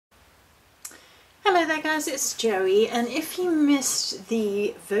Hello there guys, it's Joey, and if you missed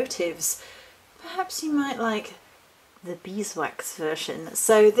the votives, perhaps you might like the Beeswax version.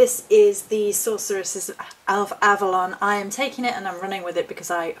 So this is the Sorceresses of Avalon. I am taking it and I'm running with it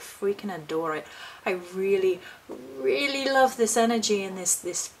because I freaking adore it. I really, really love this energy and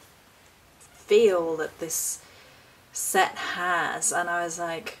this feel that this set has, and I was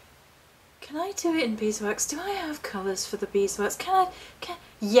like, can I do it in beeswax? Do I have colours for the beeswax?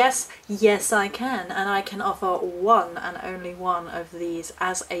 Yes, I can, and I can offer one and only one of these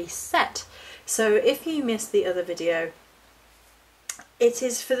as a set. So if you missed the other video, it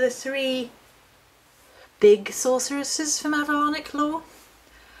is for the 3 big sorceresses from Avalonic lore.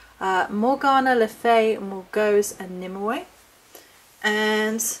 Morgana, Le Fay, Morgause and Nimue.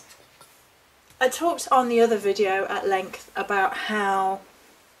 And I talked on the other video at length about how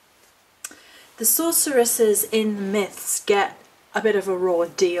the sorceresses in the myths get a bit of a raw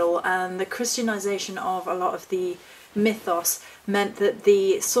deal, and the Christianization of a lot of the mythos meant that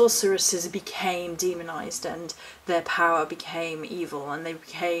the sorceresses became demonized and their power became evil, and they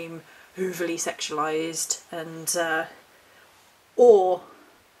became overly sexualized and or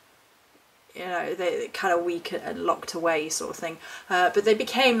you know, they kind of weak and locked away sort of thing, but they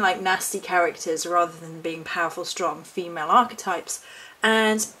became like nasty characters rather than being powerful, strong female archetypes.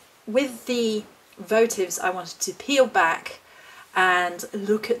 And with the votives, I wanted to peel back and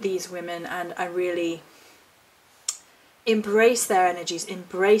look at these women and I really embrace their energies,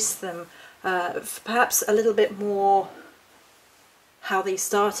 embrace them, perhaps a little bit more how they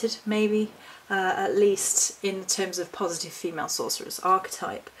started, maybe, at least in terms of positive female sorceress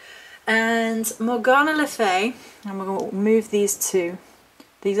archetype. And Morgana Le Fay, and we're going to move these two.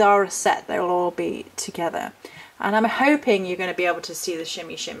 These are a set, they'll all be together. And I'm hoping you're going to be able to see the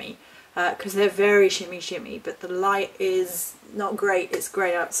shimmy shimmy, because they're very shimmy shimmy, but the light is not great, it's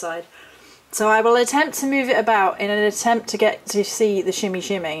grey outside. So I will attempt to move it about in an attempt to get to see the shimmy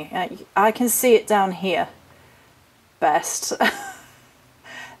shimmy. I can see it down here best.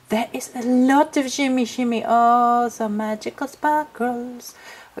 There is a lot of shimmy shimmy. Oh, some magical sparkles.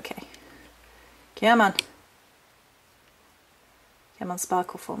 Okay. Come on. Come on,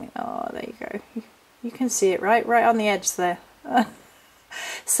 sparkle for me. Oh, there you go. You can see it right on the edge there.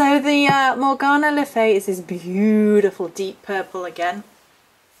 So the Morgana Le Fay is this beautiful deep purple again.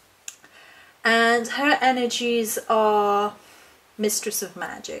 And her energies are mistress of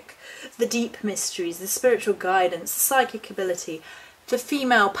magic, the deep mysteries, the spiritual guidance, the psychic ability, the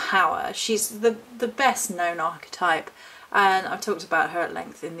female power. She's the best known archetype, and I've talked about her at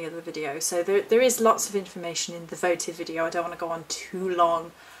length in the other video. So there is lots of information in the votive video. I don't want to go on too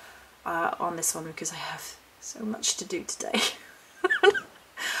long on this one because I have so much to do today.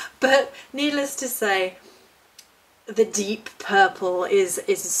 But needless to say, the deep purple is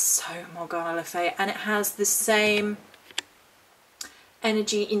so Morgana Le Fay, and it has the same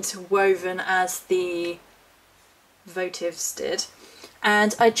energy interwoven as the votives did.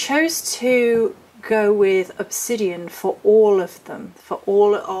 And I chose to go with obsidian for all of them, for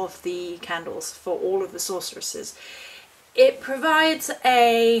all of the candles, for all of the sorceresses. It provides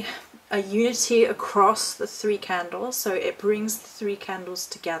a unity across the 3 candles, so it brings the 3 candles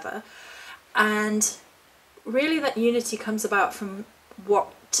together, and really that unity comes about from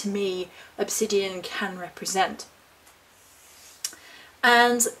what to me obsidian can represent.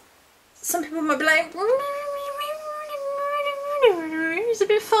 And some people might be like, it's a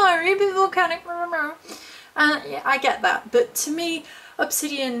bit fiery, a bit volcanic, and yeah, I get that, but to me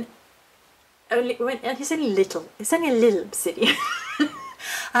obsidian it's only a little obsidian.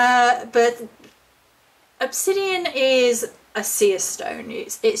 But obsidian is a seer stone.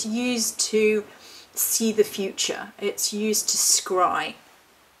 It's used to see the future. It's used to scry.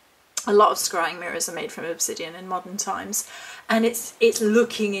 A lot of scrying mirrors are made from obsidian in modern times, and it's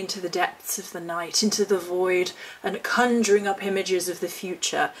looking into the depths of the night, into the void, and conjuring up images of the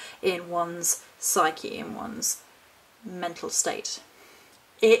future in one's psyche, in one's mental state.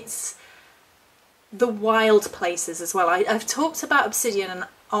 It's the wild places as well. I've talked about obsidian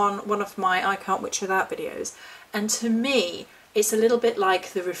on one of my I Can't Witch Without videos, and to me it's a little bit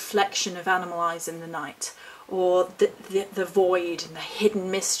like the reflection of animal eyes in the night, or the void and the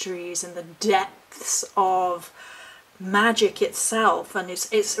hidden mysteries and the depths of magic itself, and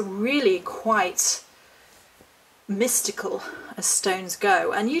it's really quite mystical as stones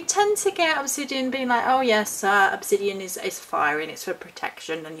go. And you tend to get obsidian being like, oh yes, obsidian is fire and it's for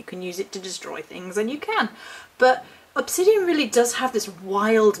protection and you can use it to destroy things, and you can, but obsidian really does have this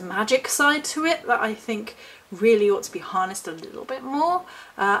wild magic side to it that I think really ought to be harnessed a little bit more.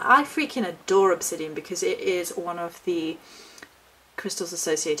 I freaking adore obsidian because it is one of the crystals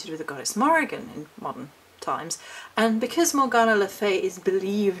associated with the goddess Morrigan in modern times, and because Morgana Le Fay is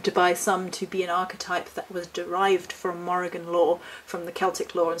believed by some to be an archetype that was derived from Morrigan lore, from the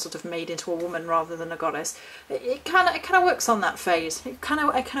Celtic lore, and sort of made into a woman rather than a goddess, it kind of works on that phase. It kind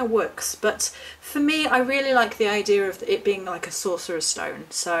of works. But for me, I really like the idea of it being like a sorcerer's stone,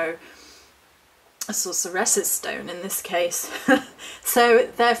 so a sorceress's stone in this case. So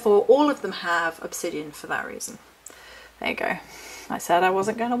therefore, all of them have obsidian for that reason. There you go. I said I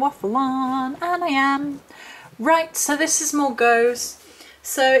wasn't going to waffle on, and I am. Right, so this is Morgause.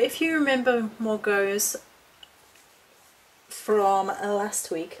 So if you remember Morgause from last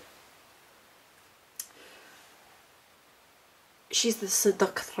week, she's the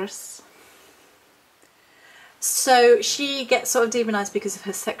seductress. So she gets sort of demonized because of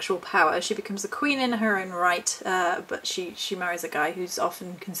her sexual power. She becomes a queen in her own right, but she marries a guy who's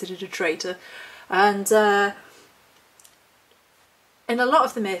often considered a traitor. And in a lot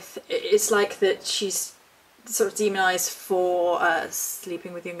of the myth, it's like that she's sort of demonized for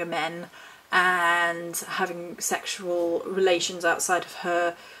sleeping with younger men and having sexual relations outside of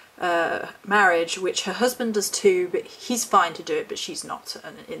her marriage, which her husband does too, but he's fine to do it, but she's not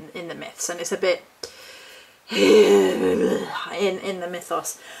in the myths. And it's a bit in the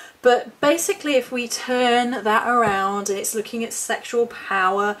mythos. But basically, if we turn that around, and it's looking at sexual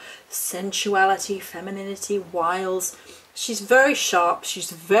power, sensuality, femininity, wiles. She's very sharp,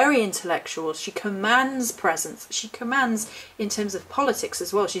 she's very intellectual, she commands presence, she commands in terms of politics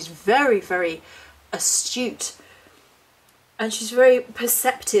as well. She's very, very astute, and she's very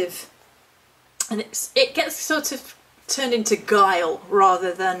perceptive, and it gets sort of turned into guile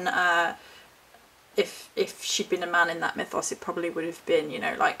rather than if she'd been a man in that mythos, it probably would have been, you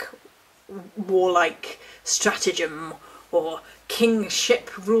know, like warlike stratagem or kingship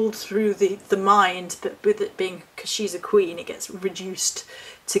ruled through the mind, but with it being, because she's a queen, it gets reduced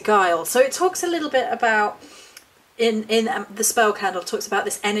to guile. So it talks a little bit about, in the spell candle, talks about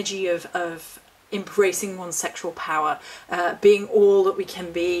this energy of embracing one's sexual power, being all that we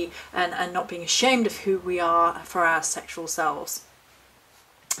can be, and not being ashamed of who we are for our sexual selves.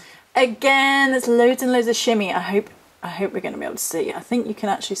 Again, there's loads and loads of shimmy. I hope we're going to be able to see. I think you can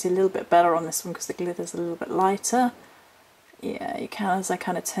actually see a little bit better on this one because the glitter's a little bit lighter. Yeah, you can as I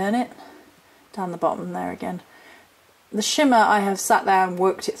kind of turn it down the bottom there again. The shimmer, I have sat there and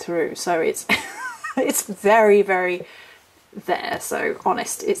worked it through, so it's it's very, very there. So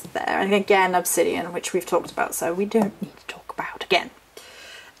honest, it's there. And again, obsidian, which we've talked about, so we don't need to talk about again.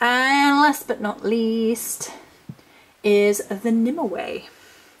 And last but not least is the Nimue.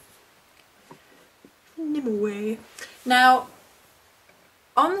 Nimue. Now,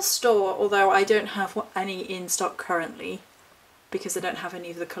 on the store, although I don't have any in stock currently, because I don't have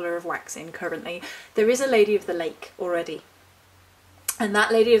any of the colour of wax in currently, there is a Lady of the Lake already. And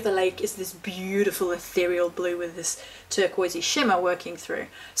that Lady of the Lake is this beautiful ethereal blue with this turquoisey shimmer working through.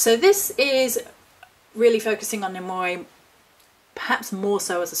 So this is really focusing on Nimue, perhaps more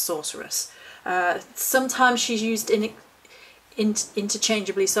so as a sorceress. Sometimes she's used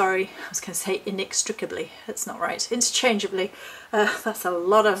interchangeably, sorry, I was going to say inextricably, that's not right, interchangeably. That's a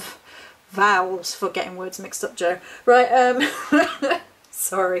lot of vowels for getting words mixed up, Joe. Right,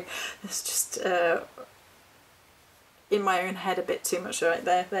 sorry, it's just in my own head a bit too much right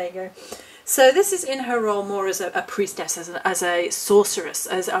there. There you go. So this is in her role more as a priestess, as a sorceress,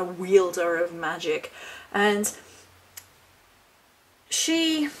 as a wielder of magic. And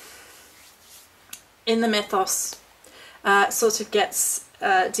she, in the mythos, sort of gets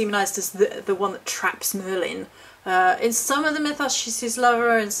demonized as the one that traps Merlin. In some of the mythos she's his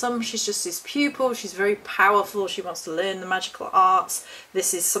lover, in some she's just his pupil. She's very powerful, she wants to learn the magical arts.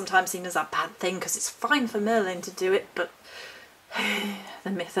 This is sometimes seen as a bad thing because it's fine for Merlin to do it, but the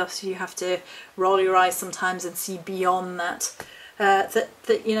mythos, you have to roll your eyes sometimes and see beyond that. That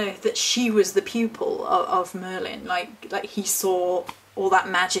you know, that she was the pupil of Merlin, like he saw all that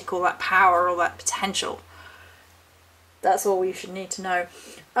magic, all that power, all that potential. That's all you should need to know.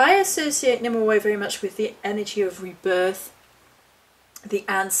 I associate Nimue very much with the energy of rebirth, the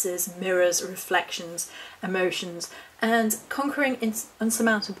answers, mirrors, reflections, emotions, and conquering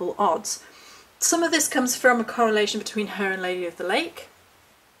unsurmountable odds. Some of this comes from a correlation between her and Lady of the Lake,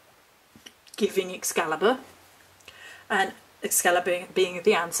 giving Excalibur, and Excalibur being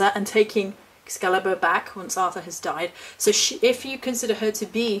the answer, and taking Excalibur back once Arthur has died. So if you consider her to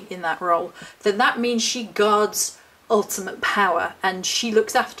be in that role, then that means she guards ultimate power and she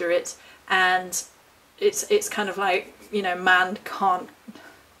looks after it, and it's kind of like, you know, man can't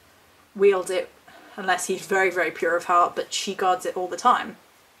wield it unless he's very, very pure of heart, but she guards it all the time.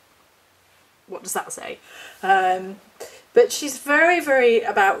 What does that say? But she's very, very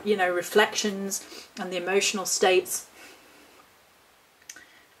about, you know, reflections and the emotional states.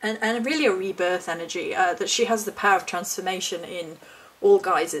 And really a rebirth energy, that she has the power of transformation in all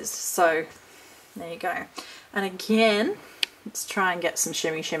guises. So there you go. And again, let's try and get some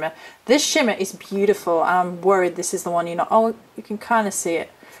shimmy shimmer. This shimmer is beautiful. I'm worried this is the one you're not. Oh, you can kind of see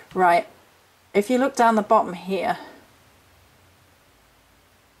it. Right. If you look down the bottom here,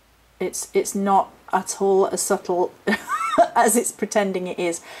 it's not at all as subtle as it's pretending it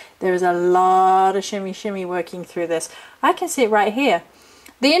is. There is a lot of shimmy shimmy working through this. I can see it right here.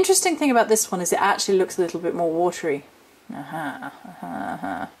 The interesting thing about this one is it actually looks a little bit more watery. Down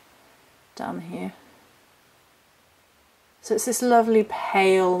here. So it's this lovely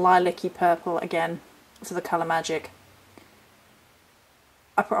pale lilac-y purple again for the colour magic.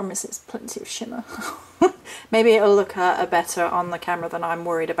 I promise it's plenty of shimmer. Maybe it'll look better on the camera than I'm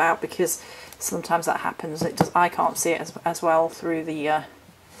worried about, because sometimes that happens. I can't see it as well through the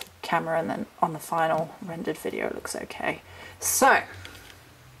camera, and then on the final rendered video it looks okay. So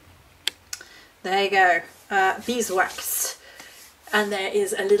there you go, beeswax, and there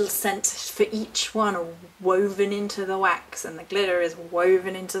is a little scent for each one woven into the wax, and the glitter is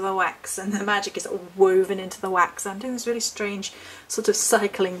woven into the wax, and the magic is woven into the wax. I'm doing this really strange sort of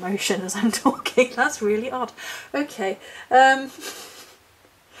cycling motion as I'm talking. That's really odd. Okay.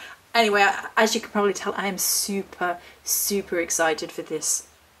 Anyway, as you can probably tell, I am super, super excited for this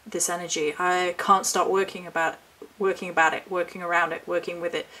energy. I can't stop working about it, working around it, working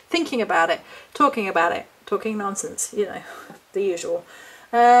with it, thinking about it, talking nonsense, you know, the usual.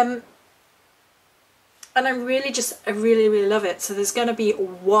 And I really love it. So there's going to be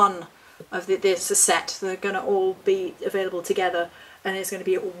one of this, a set. They're going to all be available together, and it's going to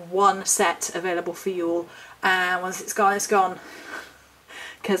be one set available for you all. And once it's gone, it's gone.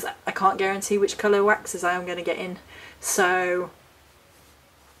 Because I can't guarantee which colour waxes I am going to get in. So,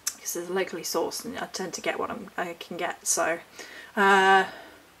 because it's locally sourced, and I tend to get what I can get. So, there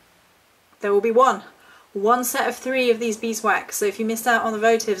will be one set of 3 of these beeswax. So if you missed out on the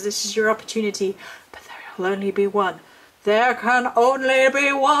votives, this is your opportunity. But there will only be one. There can only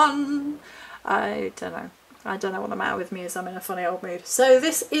be one. I don't know. I don't know what the matter with me is. I'm in a funny old mood. So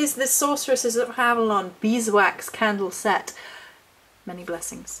this is the Sorceresses of Avalon beeswax candle set. Many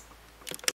blessings.